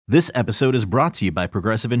This episode is brought to you by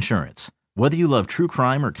Progressive Insurance. Whether you love true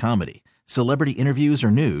crime or comedy, celebrity interviews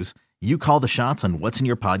or news, you call the shots on what's in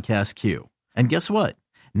your podcast queue. And guess what?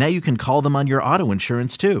 Now you can call them on your auto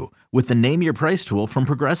insurance too with the Name Your Price tool from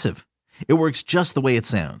Progressive. It works just the way it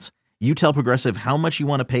sounds. You tell Progressive how much you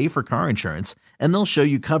want to pay for car insurance, and they'll show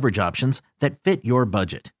you coverage options that fit your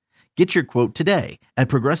budget. Get your quote today at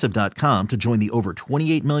Progressive.com to join the over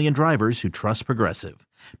 28 million drivers who trust Progressive.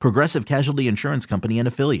 Progressive Casualty Insurance Company and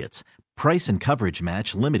Affiliates. Price and coverage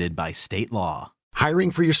match limited by state law. Hiring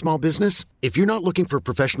for your small business? If you're not looking for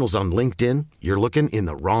professionals on LinkedIn, you're looking in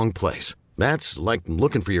the wrong place. That's like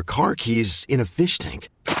looking for your car keys in a fish tank.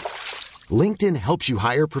 LinkedIn helps you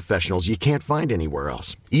hire professionals you can't find anywhere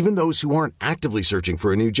else, even those who aren't actively searching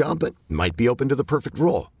for a new job but might be open to the perfect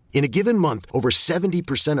role. In a given month, over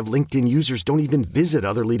 70% of LinkedIn users don't even visit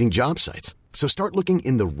other leading job sites. So start looking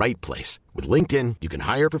in the right place. With LinkedIn, you can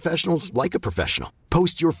hire professionals like a professional.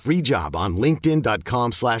 Post your free job on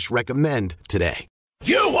linkedin.com/recommend today.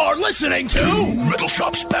 You are listening to Metal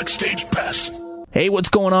Shop's Backstage Pass. Hey, what's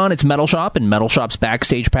going on? It's Metal Shop and Metal Shop's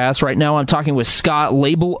Backstage Pass. Right now I'm talking with Scott,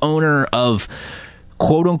 label owner of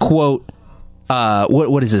quote-unquote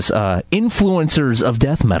what is this? Influencers of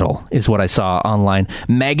death metal is what I saw online.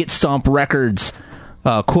 Maggot Stomp Records,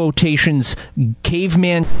 quotations,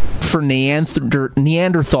 caveman for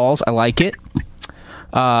Neanderthals. I like it.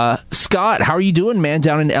 Scott, how are you doing, man,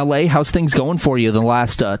 down in LA? How's things going for you the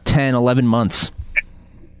last 10, 11 months?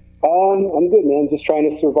 I'm good, man. Just trying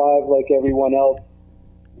to survive like everyone else.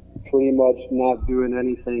 Pretty much not doing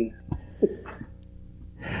anything.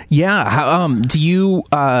 Yeah. How, do you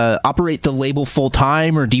operate the label full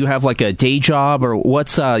time, or do you have like a day job, or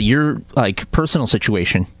what's your like personal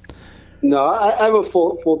situation? No, I have a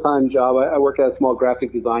full-time job. I work at a small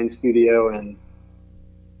graphic design studio, and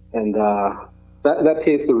that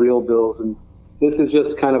pays the real bills. And this is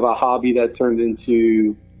just kind of a hobby that turned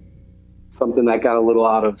into something that got a little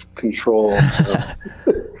out of control. So.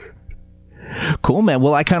 Cool, man.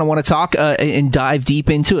 Well, I kind of want to talk and dive deep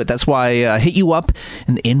into it. That's why I hit you up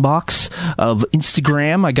in the inbox of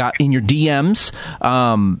Instagram. I got in your DMs.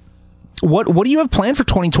 What do you have planned for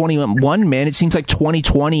 2021, man? It seems like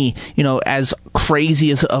 2020, as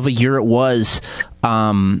crazy as of a year it was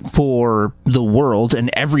for the world and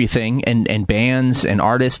everything, and bands and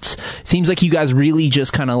artists, seems like you guys really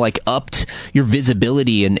just kind of like upped your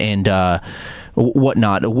visibility and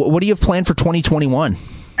whatnot. What do you have planned for 2021?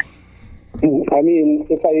 I mean,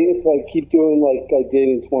 if I keep doing like I did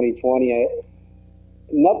in 2020,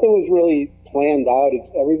 nothing was really planned out.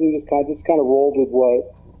 Everything just kind of rolled with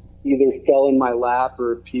what either fell in my lap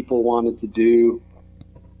or people wanted to do.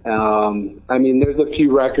 I mean, there's a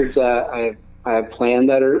few records that I have planned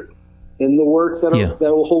that are in the works that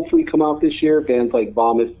will hopefully come out this year. Bands like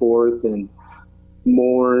Vomit Forth and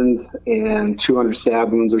Mourned and 200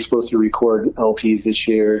 Saboons are supposed to record LPs this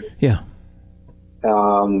year. Yeah.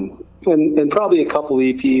 And probably a couple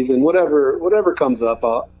EPs, and whatever comes up,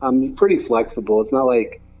 I'm pretty flexible. It's not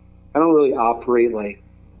like I don't really operate like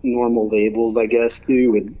normal labels, I guess,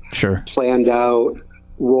 do, with planned out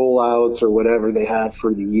rollouts or whatever they have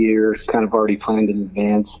for the year, kind of already planned in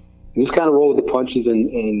advance. You just kind of roll with the punches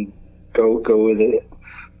and go with it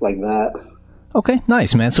like that. Okay,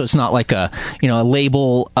 nice, man. So it's not like a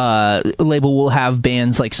label. Label will have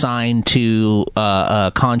bands like signed to a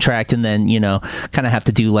contract, and then kind of have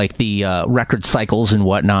to do like the record cycles and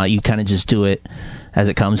whatnot. You kind of just do it as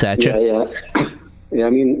it comes at you. Yeah. I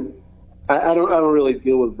mean, I don't really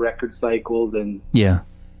deal with record cycles and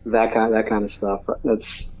that kind of stuff.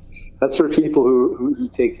 That's for people who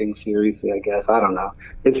take things seriously, I guess. I don't know.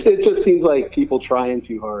 It just seems like people trying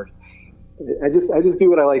too hard. I just do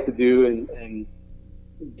what I like to do and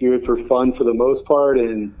do it for fun for the most part,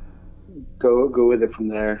 and go with it from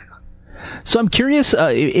there. So I'm curious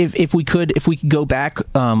if we could go back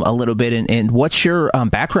a little bit and what's your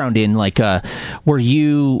background in, like were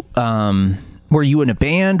you in a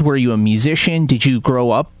band? Were you a musician? Did you grow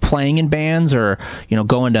up playing in bands, or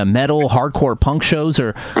going to metal, hardcore, punk shows,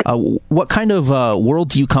 or what kind of world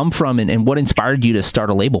do you come from, and what inspired you to start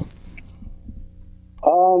a label?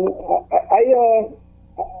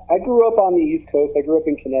 I grew up on the East Coast. I grew up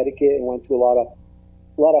in Connecticut and went to a lot of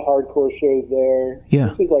hardcore shows there. Yeah.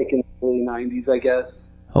 This was like in the early 90s, I guess.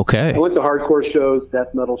 Okay. I went to hardcore shows,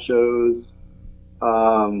 death metal shows.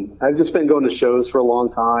 I've just been going to shows for a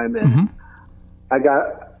long time, and I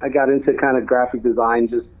got into kind of graphic design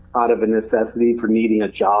just out of a necessity for needing a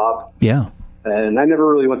job. Yeah. And I never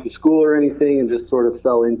really went to school or anything, and just sort of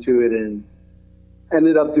fell into it and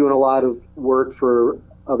ended up doing a lot of work for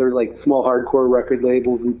other like small hardcore record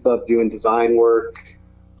labels and stuff, doing design work.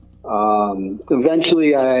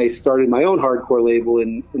 Eventually, I started my own hardcore label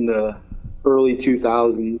in the early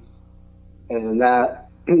 2000s, and that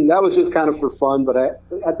was just kind of for fun. But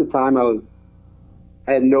at the time, I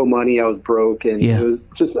had no money. I was broke, and it was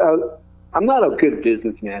just I'm not a good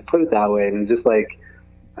businessman, put it that way. And just like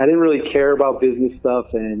I didn't really care about business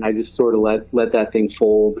stuff, and I just sort of let that thing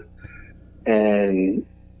fold, and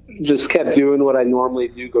just kept doing what I normally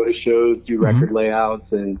do: go to shows, do record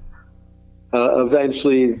layouts, and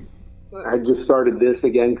eventually I just started this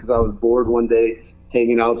again because I was bored one day,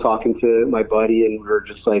 hanging out, talking to my buddy, and we were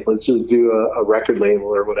just like, let's just do a record label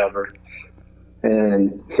or whatever.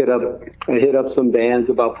 And I hit up some bands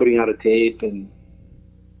about putting out a tape, and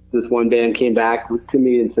this one band came back to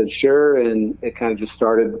me and said, sure. And it kind of just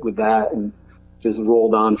started with that and just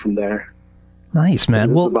rolled on from there. Nice, man.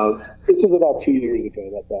 This was about 2 years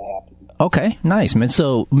ago that happened. Okay, nice, man.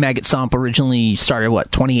 So Maggot Stomp originally started,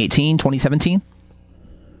 2018, 2017?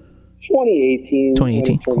 2018.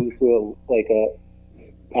 2018. It turned into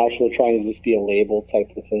actually trying to just be a label type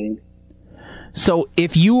of thing. So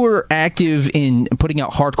if you were active in putting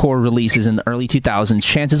out hardcore releases in the early 2000s,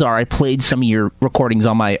 chances are I played some of your recordings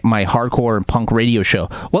on my hardcore and punk radio show.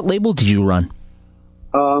 What label did you run?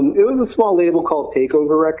 It was a small label called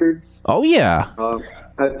Takeover Records. Oh, yeah.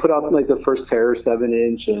 I put out the first Terror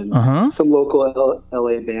 7-inch and some local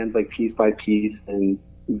LA bands like Piece by Piece and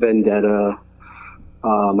Vendetta.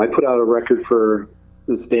 I put out a record for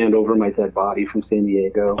this band Over My Dead Body from San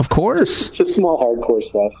Diego. Of course. Just small hardcore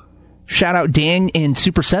stuff. Shout out Dan in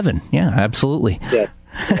Super 7. Yeah, absolutely. Yeah.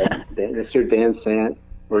 Mr. Dan Sant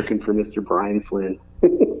working for Mr. Brian Flynn.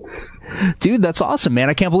 Dude, that's awesome, man.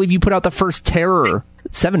 I can't believe you put out the first Terror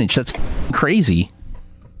 7-inch. That's crazy.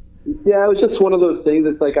 Yeah, it was just one of those things.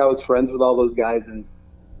 It's like I was friends with all those guys, and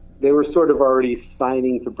they were sort of already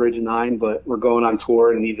signing to Bridge 9, but were going on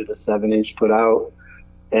tour and needed a 7-inch put out.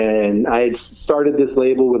 And I had started this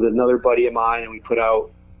label with another buddy of mine, and we put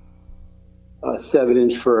out a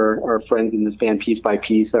 7-inch for our friends in this band Piece by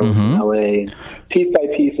Piece that was in LA. Piece by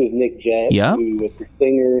Piece was Nick Jett, who was the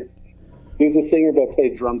singer. He was a singer but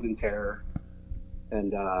played drums in Terror.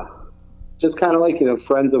 And just kind of like,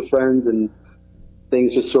 friends of friends, and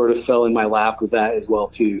things just sort of fell in my lap with that as well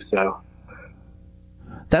too. So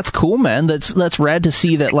that's cool, man. That's rad to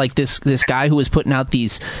see that this guy who was putting out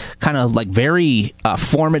these kind of very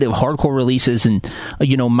formative hardcore releases and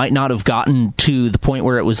might not have gotten to the point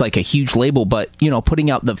where it was like a huge label, but putting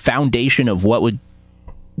out the foundation of what would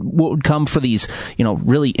come for these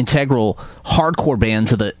really integral hardcore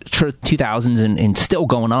bands of the 2000s and still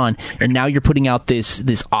going on, and now you're putting out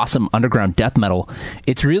this awesome underground death metal.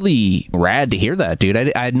 It's really rad to hear that, dude.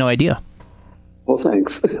 I had no idea. Well,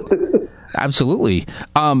 thanks. Absolutely.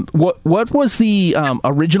 What was the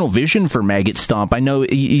original vision for Maggot Stomp? I know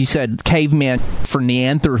you said Caveman for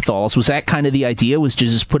Neanderthals. Was that kind of the idea? Was to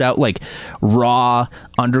just put out raw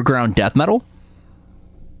underground death metal?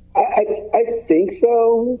 I think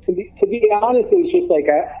so. To be honest, it was just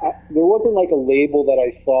there wasn't a label that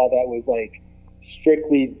I saw that was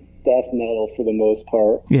strictly death metal for the most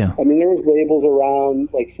part. Yeah. I mean, there was labels around,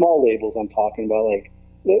 small labels I'm talking about,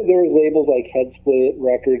 there was labels like Head Split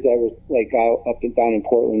Records that was out up and down in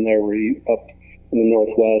Portland there, where you up in the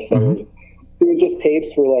Northwest. That was doing just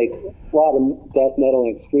tapes for a lot of death metal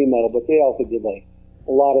and extreme metal, but they also did a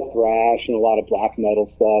lot of thrash and a lot of black metal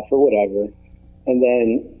stuff or whatever. And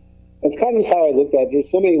then that's kind of how I looked at it.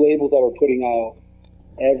 There's so many labels that were putting out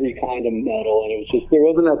every kind of metal, and it was just, there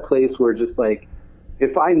wasn't a place where just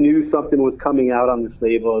if I knew something was coming out on this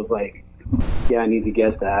label, I was yeah, I need to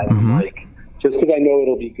get that. And just because I know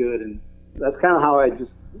it'll be good. And that's kind of how I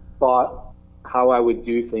just thought how I would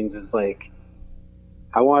do things is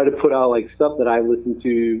I wanted to put out stuff that I listened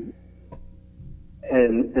to,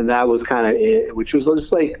 and that was kind of it, which was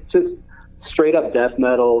just straight up death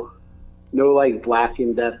metal, no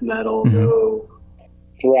blackened death metal, no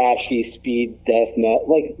thrashy speed death metal.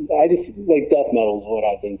 I just death metal is what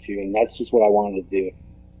I was into, and that's just what I wanted to do.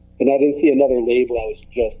 And I didn't see another label that was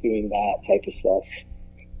just doing that type of stuff.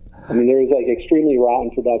 I mean, there was Extremely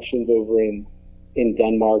Rotten Productions over in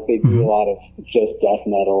Denmark. They do a lot of just death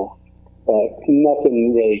metal, but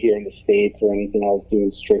nothing really here in the States or anything. I was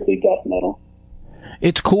doing strictly death metal.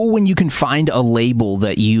 It's cool when you can find a label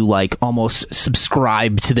that you almost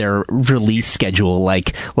subscribe to their release schedule,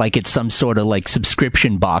 like it's some sort of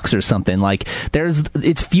subscription box or something.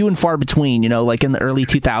 It's few and far between, in the early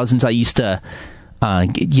 2000s, I used to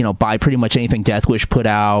buy pretty much anything Deathwish put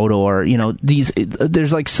out, or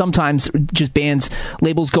there's sometimes just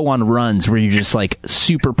labels go on runs where you're just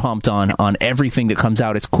super pumped on everything that comes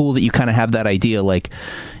out. It's cool that you kind of have that idea,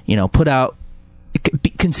 put out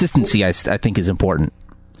consistency. I think is important.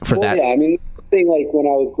 for that. Yeah, I mean, the thing, like, when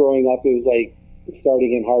I was growing up, it was like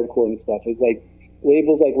starting in hardcore and stuff. It was like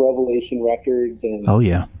labels like Revelation Records and Oh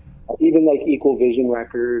yeah, even like Equal Vision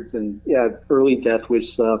Records and early Death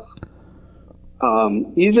Wish stuff.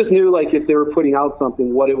 You just knew, like, if they were putting out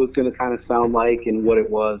something, what it was going to kind of sound like and what it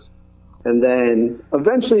was. And then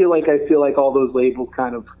eventually, like, I feel like all those labels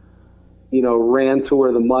kind of, ran to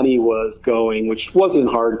where the money was going, which wasn't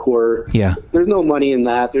hardcore. Yeah. There's no money in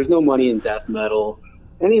that. There's no money in death metal.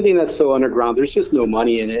 Anything that's so underground, there's just no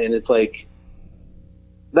money in it. And it's like,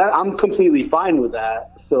 that I'm completely fine with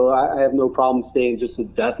that. So I have no problem staying just a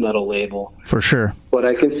death metal label. For sure. But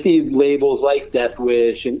I can see labels like Death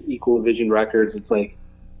Wish and Equal Vision Records. It's like,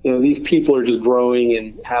 these people are just growing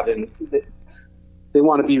and they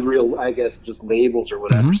want to be real, I guess, just labels or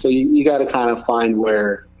whatever. Mm-hmm. So you got to kind of find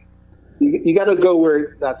where, you got to go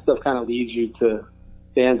where that stuff kind of leads you to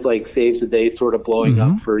bands like Saves the Day sort of blowing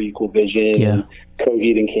up for Equal Vision and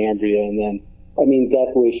Coheed and Cambria. And then, I mean,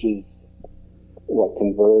 Death Wish is,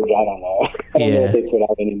 Converge? I don't know. I don't know what they put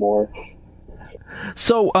out anymore.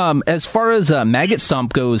 So, as far as Maggot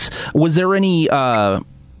Stomp goes, was there any thing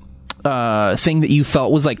that you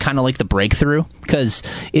felt was like kind of like the breakthrough? Because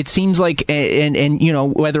it seems like, and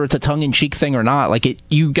whether it's a tongue-in-cheek thing or not, like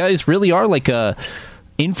you guys really are like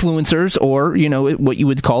influencers, or what you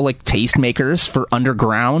would call like tastemakers for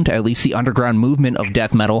underground, at least the underground movement of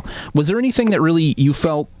death metal. Was there anything that really you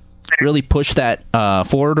felt really pushed that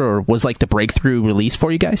forward, or was like the breakthrough release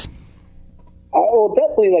for you guys? Well,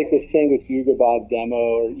 definitely like the Sanguisugabog demo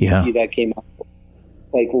or EP that came out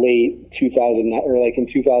like late 2000 or like in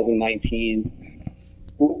 2019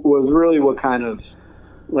 was really what kind of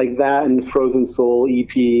like that and Frozen Soul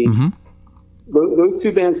EP. Mm-hmm. Those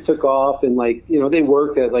two bands took off, and like they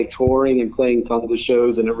worked at like touring and playing tons of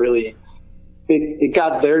shows, and it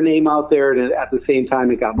got their name out there, and at the same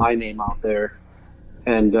time it got my name out there.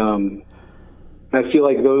 And I feel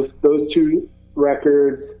like those two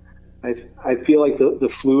records, I feel like the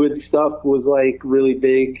Fluid stuff was like really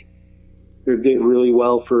big. It did really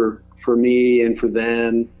well for me and for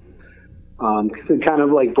them, because it kind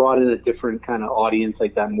of like brought in a different kind of audience,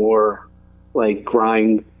 like that more like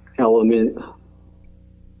grind element.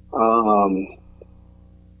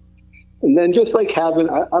 And then just like having,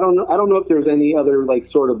 I don't know if there's any other like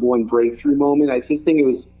sort of one breakthrough moment. I just think it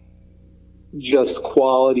was just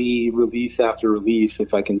quality release after release,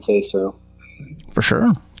 if I can say so. For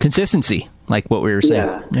sure. Consistency, like what we were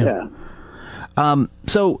saying. Yeah.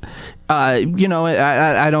 So, I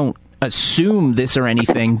don't assume this or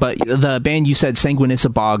anything, but the band you said,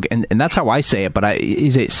 Sanguisugabog, and that's how I say it, but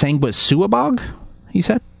is it Sanguisugabog, you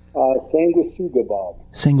said?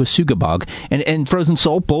 Sanguisugabog. And Frozen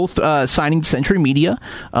Soul, both signing to Century Media.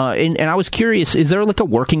 And I was curious, is there like a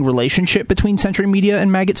working relationship between Century Media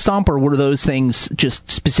and Maggot Stomp, or were those things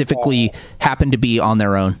just specifically happen to be on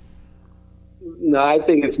their own? No, I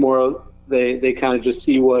think it's more they kind of just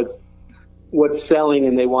see what's selling,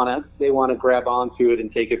 and they want to grab onto it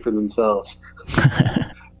and take it for themselves.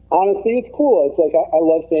 Honestly, it's cool. It's like I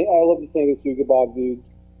love the Sanguisugabog dudes.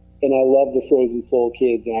 And I love the Frozen Soul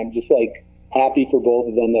kids, and I'm just like happy for both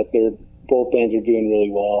of them that both bands are doing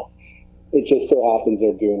really well. It just so happens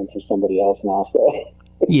they're doing them for somebody else now, so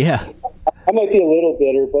yeah, I might be a little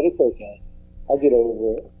bitter, but it's okay. I'll get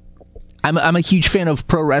over it. I'm a huge fan of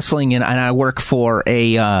pro wrestling, and I work for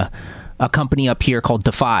a company up here called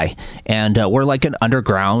Defy, and we're like an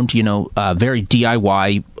underground, very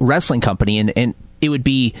DIY wrestling company, and it would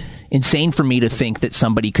be insane for me to think that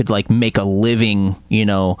somebody could like make a living,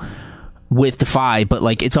 with Defy, but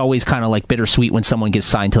like it's always kind of like bittersweet when someone gets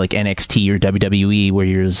signed to like NXT or WWE, where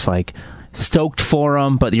you're just like stoked for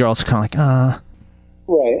them, but you're also kind of like,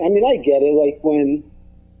 Right. I mean, I get it. Like when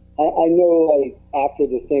I know, like after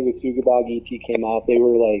the Sanguisugabog EP came out, they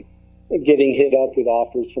were like getting hit up with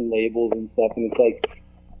offers from labels and stuff, and it's like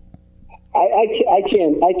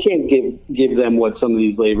I can't give them what some of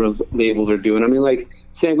these labels are doing. I mean, like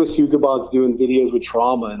Sanguisugabog's doing videos with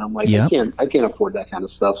Trauma, and I'm like, yep. I can't afford that kind of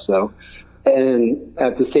stuff. So, and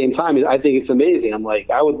at the same time, I think it's amazing. I'm like,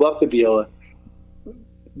 I would love to be able to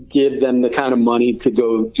give them the kind of money to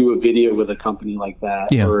go do a video with a company like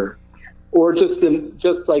that, yeah. or just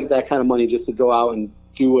like that kind of money just to go out and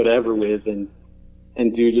do whatever with and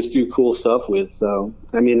do cool stuff with. So,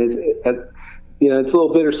 I mean, it's a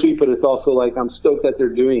little bittersweet, but it's also like I'm stoked that they're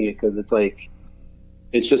doing it, because it's like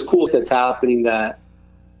it's just cool that's happening, that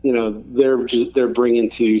they're bringing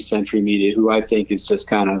to Century Media, who I think is just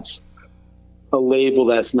kind of a label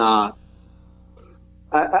that's not.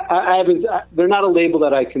 They're not a label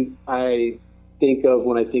that I think of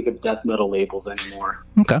when I think of death metal labels anymore.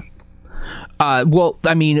 Okay. Well,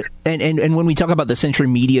 I mean, and when we talk about the Century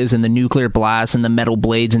Medias and the Nuclear Blast and the Metal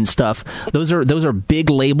Blades and stuff, those are big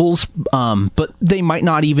labels, but they might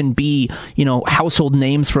not even be, household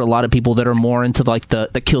names for a lot of people that are more into like the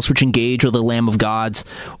Killswitch Engage or the Lamb of Gods,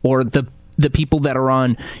 or the people that are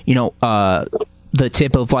on, the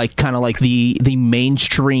tip of like kind of like the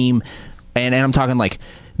mainstream, and I'm talking like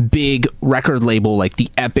big record label like the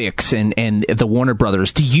Epics and the Warner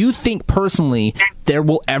Brothers. Do you think personally there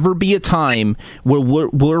will ever be a time where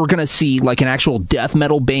we're going to see like an actual death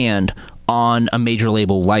metal band on a major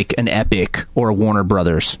label like an Epic or a Warner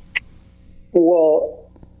Brothers? Well,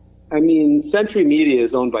 I mean, Century Media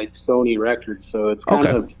is owned by Sony Records, so it's kind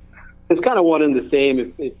of one and the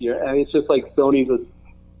same. It's just like Sony's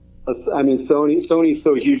Sony's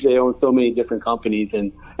so huge, they own so many different companies,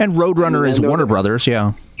 and Roadrunner is Warner Brothers,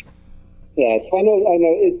 yeah. Yeah, so I know.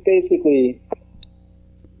 It's basically,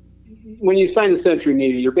 when you sign to Century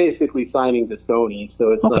Media, you're basically signing to Sony.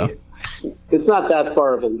 So it's like, it's not that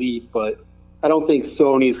far of a leap, but I don't think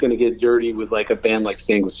Sony's going to get dirty with like a band like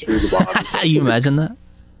Sanguisugabogg. You imagine that?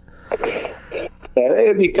 Yeah,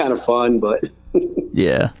 it'd be kind of fun, but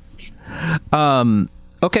yeah.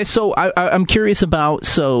 Okay, so I'm curious about,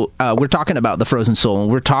 we're talking about the Frozen Soul,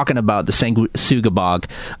 and we're talking about the Sanguisugabogg.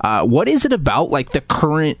 What is it about, like, the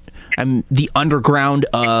current, the underground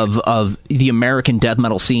of the American death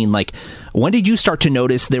metal scene? Like, when did you start to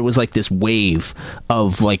notice there was, like, this wave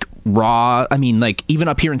of, like, raw, like, even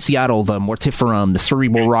up here in Seattle, the Mortiferum, the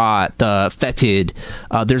Cerebral Rot, the Fetid,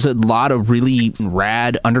 there's a lot of really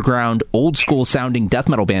rad, underground, old-school-sounding death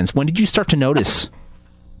metal bands. When did you start to notice?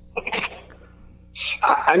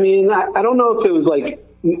 I mean, I don't know if it was like,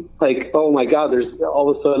 oh my God, there's all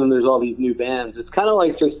of a sudden there's all these new bands. It's kind of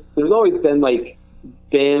like just, there's always been like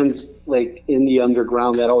bands like in the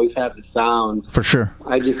underground that always have the sound. For sure.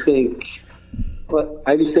 I just think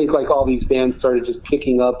like all these bands started just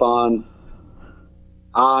picking up on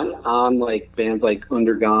like bands like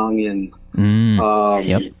Undergang and,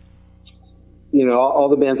 yep. All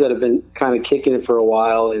the bands that have been kind of kicking it for a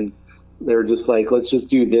while, and they're just like, let's just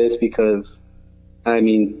do this because,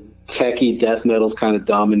 techie death metal's kind of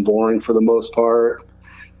dumb and boring for the most part.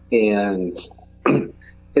 And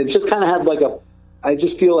it just kind of had like I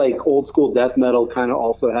just feel like old school death metal kind of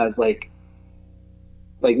also has like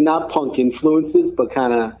not punk influences, but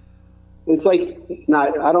kind of, it's like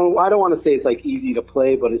not, I don't want to say it's like easy to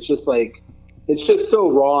play, but it's just like, it's just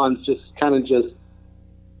so raw and just kind of just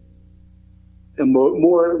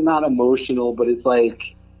more, not emotional, but it's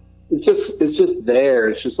like, it's just there.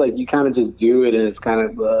 It's just like you kind of just do it, and it's kind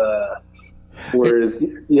of whereas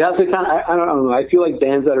you have to kind of, I don't know. I feel like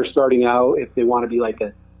bands that are starting out, if they want to be like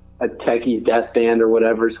a techie death band or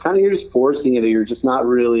whatever, it's kind of, you're just forcing it, or you're just not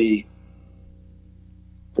really.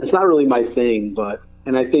 It's not really my thing,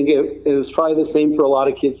 and I think it was probably the same for a lot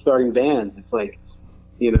of kids starting bands. It's like,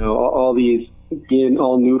 all these being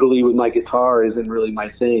all noodly with my guitar isn't really my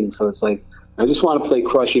thing. So it's like, I just want to play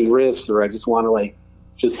crushing riffs, or I just want to like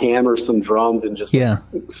just hammer some drums and just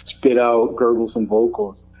spit out, gurgle some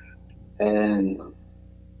vocals. And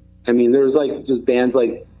there's like just bands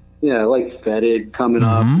like, like Fetid coming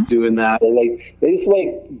up doing that. Or like, they just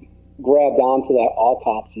like grabbed onto that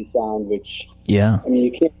Autopsy sound, which,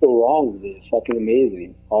 you can't go wrong with it. It's fucking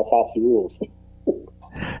amazing. Autopsy rules.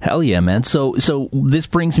 Hell yeah, man. So this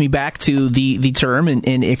brings me back to the term,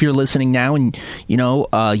 and if you're listening now and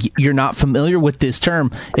you're not familiar with this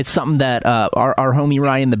term, it's something that our homie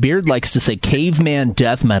Ryan the Beard likes to say, caveman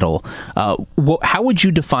death metal. How would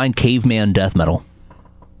you define caveman death metal?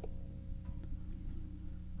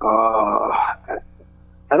 I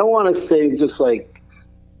don't want to say just like,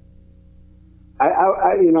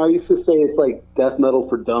 I used to say it's like death metal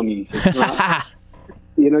for dummies. It's not,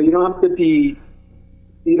 you don't have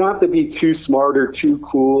to be too smart or too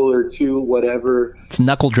cool or too whatever. It's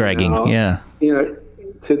knuckle dragging, to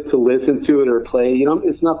listen to it or play.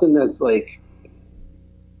 It's nothing that's like,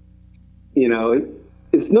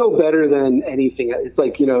 it's no better than anything. It's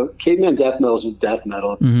like, caveman death metal is just death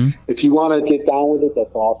metal. Mm-hmm. If you want to get down with it,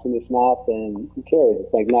 that's awesome. If not, then who cares?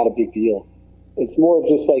 It's like not a big deal. It's more of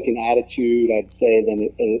just like an attitude, I'd say, than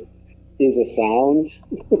it is a sound.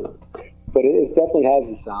 But it definitely has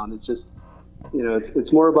a sound. It's just,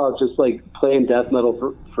 it's more about just like playing death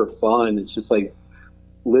metal for fun. It's just like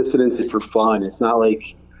listening to it for fun. It's not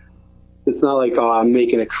like, oh, I'm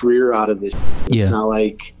making a career out of this. Yeah.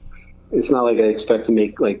 It's not like I expect to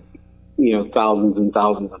make like, thousands and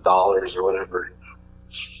thousands of dollars or whatever.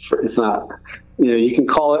 It's not, you can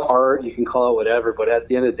call it art, you can call it whatever, but at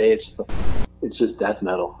the end of the day, it's just death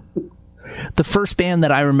metal. The first band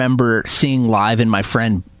that I remember seeing live, and my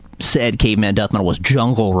friend said caveman death metal, was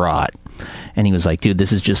Jungle Rot. and he was like, dude,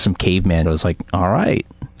 this is just some caveman. I was like, all right,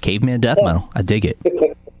 caveman death metal. I dig it.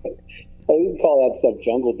 I would call that stuff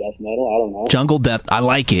jungle death metal. I don't know. Jungle death. I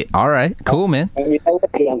like it. All right, cool, man. I mean, I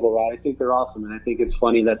like Jungle Rot. I think they're awesome, and I think it's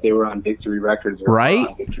funny that they were on Victory Records. Right?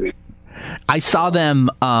 Victory. I saw them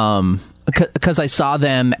because I saw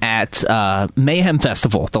them at Mayhem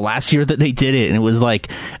Festival the last year that they did it, and it was like,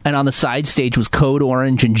 and on the side stage was Code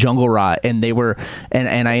Orange and Jungle Rot, and they were,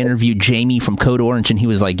 and I interviewed Jamie from Code Orange, and he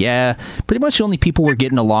was like, yeah, pretty much the only people we're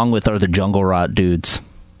getting along with are the Jungle Rot dudes.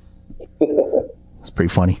 It's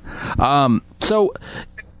pretty funny. So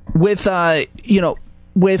with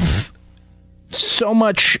with so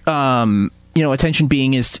much attention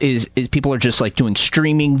being is people are just like doing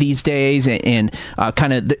streaming these days, and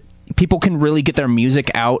kind of people can really get their music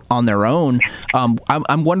out on their own.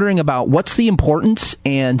 I'm wondering about what's the importance,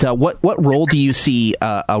 and what role do you see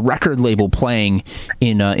a record label playing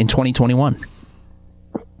in 2021?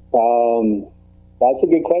 That's a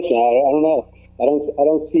good question. I don't know. I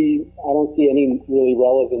don't see any really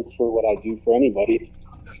relevance for what I do for anybody,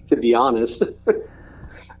 to be honest.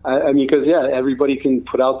 I mean, because everybody can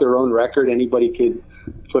put out their own record. Anybody could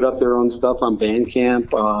put up their own stuff on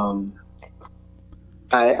Bandcamp.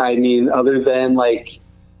 I mean, other than like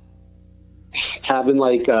having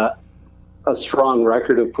like a strong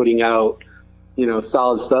record of putting out,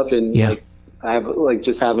 solid stuff, and like I have like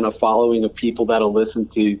just having a following of people that'll listen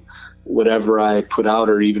to whatever I put out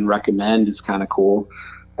or even recommend is kind of cool.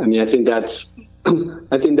 I mean, I think that's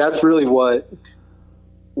really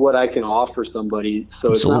what I can offer somebody.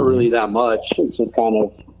 So it's not really that much. It's just kind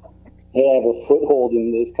of, hey, I have a foothold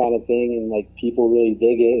in this kind of thing, and like people really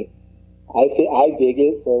dig it. I dig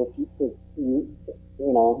it. So if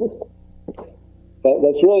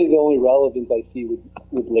that's really the only relevance I see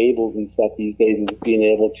with labels and stuff these days, is being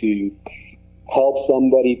able to help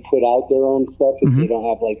somebody put out their own stuff if they don't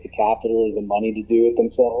have like the capital or the money to do it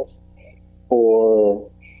themselves, or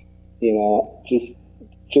just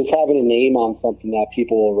having a name on something that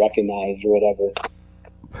people will recognize or whatever.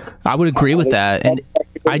 I would agree with that. And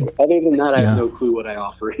other than that, I have no clue what I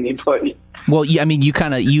offer anybody. Well, I mean, you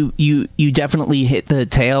kind of you definitely hit the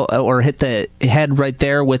tail or hit the head right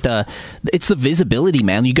there with it's the visibility,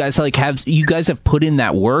 man. You guys have put in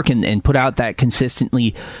that work and put out that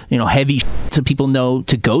consistently, heavy so people know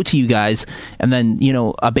to go to you guys, and then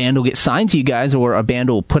a band will get signed to you guys, or a band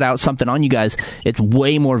will put out something on you guys. It's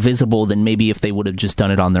way more visible than maybe if they would have just done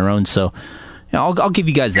it on their own. So I'll give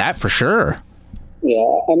you guys that for sure. Yeah,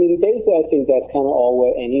 I mean, basically, I think that's kind of all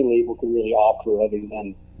what any label can really offer, other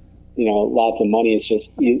than lots of money. It's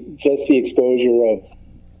just the exposure of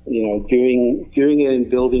doing it and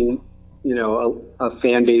building a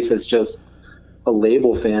fan base that's just a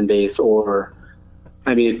label fan base. Or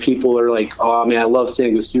I mean, if people are like, oh man, I love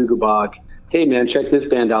Sanguisugabogg, hey man, check this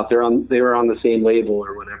band out, they were on the same label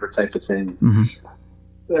or whatever type of thing.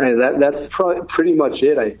 And that's pretty much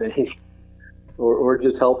it, I think. Or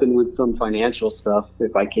just helping with some financial stuff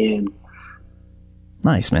if I can.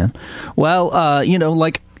 Nice, man. Well,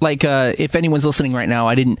 if anyone's listening right now,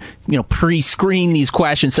 I didn't, pre-screen these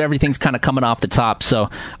questions, so everything's kind of coming off the top. So,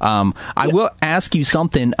 I will ask you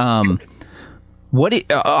something. Off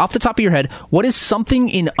the top of your head, what is something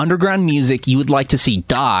in underground music you would like to see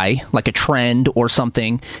die, like a trend or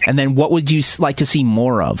something? And then what would you like to see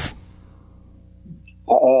more of?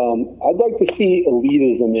 I'd like to see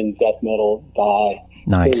elitism in death metal die.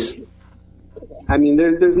 Nice. I mean,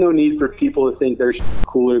 there's no need for people to think they're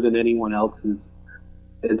cooler than anyone else's.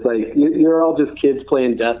 It's like you're all just kids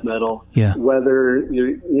playing death metal. Yeah. Whether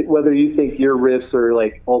you think your riffs are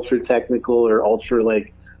like ultra technical or ultra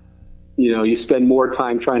like, you spend more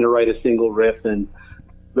time trying to write a single riff than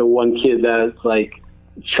the one kid that's like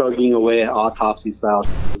chugging away at Autopsy style.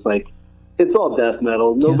 It's like, it's all death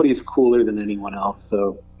metal. Nobody's cooler than anyone else.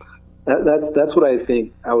 So that's what I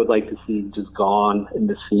think I would like to see just gone in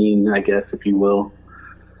the scene, I guess, if you will.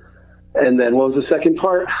 And then what was the second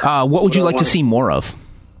part? What would you like to see more of?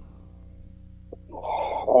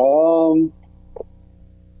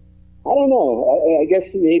 I don't know. I guess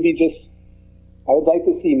maybe just I would like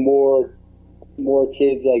to see more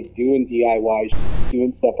kids like doing DIY,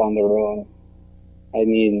 doing stuff on their own. I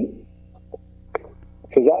mean,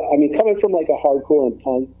 because coming from like a hardcore and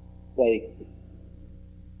punk like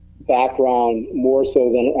background more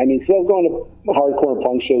so than I was going to hardcore and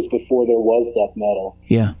punk shows before there was death metal.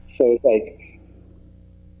 Yeah. So it's like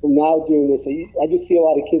now doing this, I just see a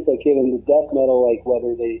lot of kids like getting into death metal, like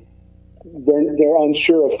whether they're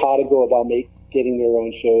unsure of how to go about getting their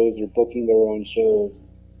own shows or booking their own shows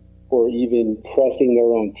or even pressing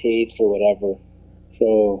their own tapes or whatever.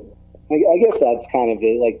 So I guess that's kind of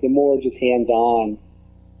it. Like the more just hands-on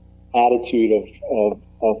attitude of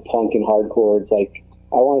punk and hardcore. It's like,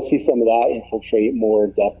 I want to see some of that infiltrate more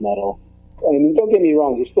death metal. I mean, don't get me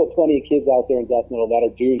wrong, there's still plenty of kids out there in death metal that are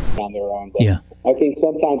doing it on their own. But Yeah. I think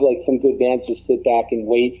sometimes like some good bands just sit back and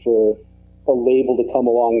wait for a label to come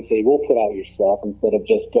along and say, we'll put out your stuff, instead of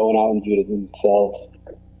just going out and doing it themselves.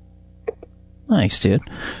 Nice, dude.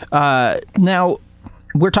 Now,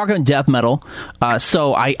 we're talking death metal,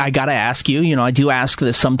 so I gotta ask you, I do ask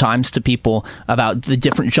this sometimes to people about the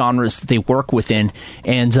different genres that they work within,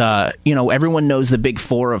 and, everyone knows the big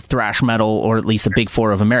four of thrash metal, or at least the big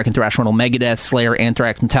four of American thrash metal: Megadeth, Slayer,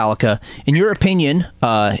 Anthrax, Metallica. In your opinion,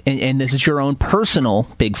 and this is your own personal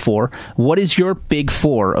big four, what is your big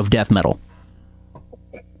four of death metal?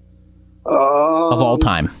 Of all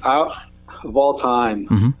time. Of all time.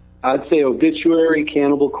 Mm-hmm. I'd say Obituary,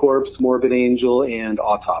 Cannibal Corpse, Morbid Angel, and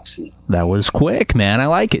Autopsy. That was quick, man. I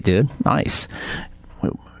like it, dude. Nice.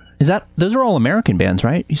 Those are all American bands,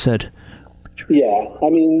 right? You said. Yeah,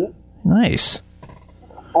 I mean. Nice.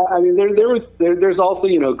 I mean, there's also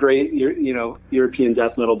great European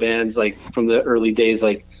death metal bands like from the early days,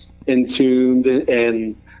 like Entombed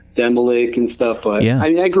and Demilich and stuff. But yeah. I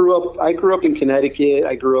mean, I grew up in Connecticut.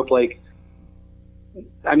 I grew up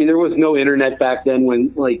there was no internet back then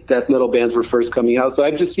when like death metal bands were first coming out. So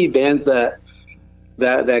I just see bands that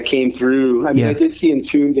came through. I mean, I did see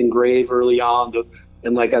Entombed and Grave early on,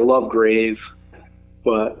 and like I love Grave,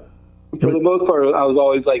 but for the most part, I was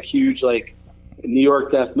always like huge like New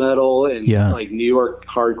York death metal and like New York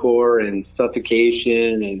hardcore and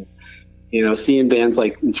Suffocation, and seeing bands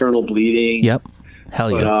like Internal Bleeding. Yep.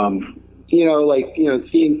 Hell yeah. But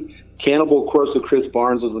seeing Cannibal Corpse with Chris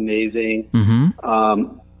Barnes was amazing.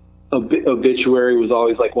 Mm-hmm. Obituary was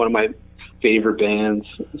always like one of my favorite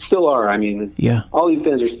bands. Still are. I mean, all these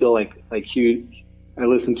bands are still like huge. I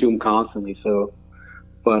listen to them constantly. So,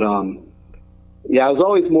 but I was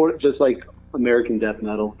always more just like American death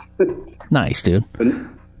metal. Nice, dude. But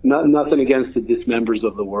nothing against the Dismembers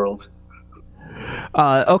of the world.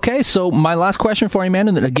 Okay, so my last question for you, man,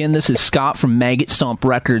 and again, this is Scott from Maggot Stomp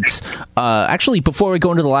Records. Actually, before we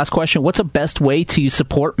go into the last question, what's the best way to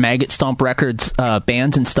support Maggot Stomp Records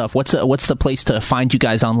bands and stuff? What's the place to find you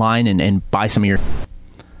guys online and buy some of your...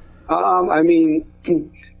 I mean,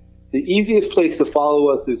 the easiest place to follow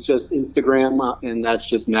us is just Instagram, and that's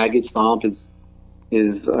just Maggot Stomp is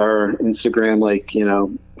our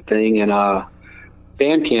Instagram, thing, and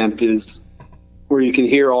Bandcamp is where you can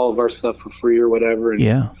hear all of our stuff for free or whatever. And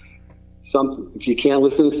if you can't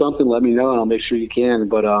listen to something, let me know and I'll make sure you can.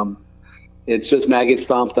 But it's just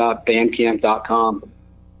maggotstomp.bandcamp.com,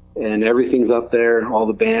 and everything's up there. All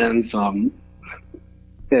the bands and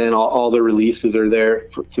all the releases are there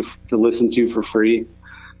to listen to for free.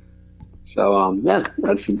 So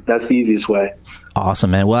that's the easiest way.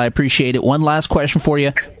 Awesome, man. Well, I appreciate it. One last question for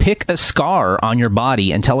you: pick a scar on your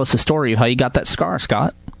body and tell us a story of how you got that scar,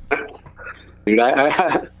 Scott. Dude,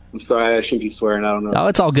 I'm sorry, I shouldn't be swearing. I don't know. Oh,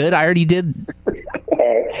 it's all good. I already did. All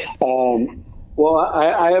right. Well,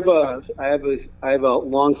 I have a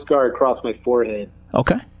long scar across my forehead.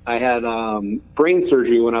 Okay. I had brain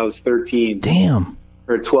surgery when I was 13. Damn.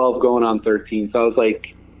 Or 12, going on 13. So I was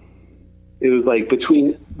like, it was like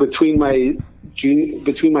between my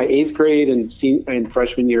 8th grade and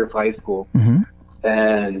freshman year of high school,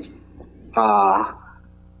 and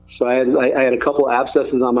so I had a couple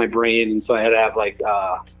abscesses on my brain, and so I had to have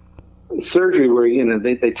surgery where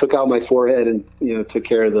they took out my forehead and took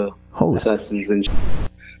care of the abscesses and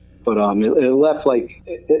but it left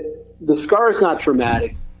the scar is not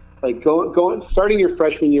traumatic. Like starting your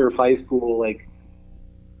freshman year of high school,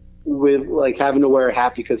 with having to wear a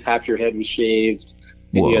hat because half your head was shaved,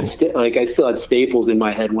 and you had I still had staples in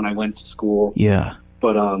my head when I went to school. Yeah,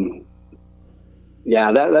 but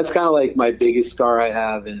that's kind of like my biggest scar I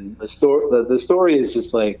have, and the story is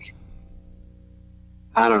just like,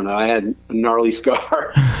 I don't know. I had a gnarly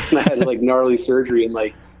scar, and I had gnarly surgery, and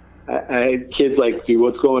I had kids dude,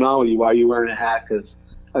 what's going on with you? Why are you wearing a hat? Because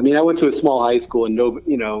I went to a small high school, and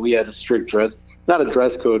we had a strict dress, not a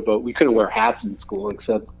dress code, but we couldn't wear hats in school,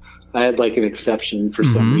 except I had an exception for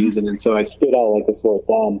some reason, and so I stood out like a sore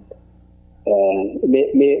thumb.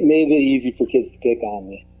 It made it easy for kids to pick on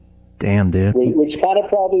me. Damn, dude. Which kind of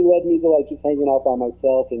probably led me to just hanging out by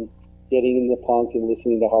myself and getting into punk and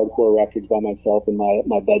listening to hardcore records by myself in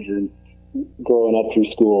my bedroom growing up through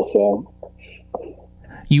school. So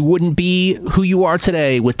you wouldn't be who you are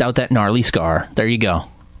today without that gnarly scar. There you go.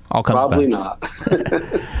 All comes probably back.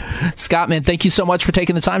 Not. Scott, man, thank you so much for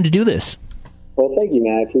taking the time to do this. Well, thank you,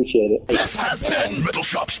 man. I appreciate it. This has been Metal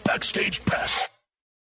Shop's Backstage Pass.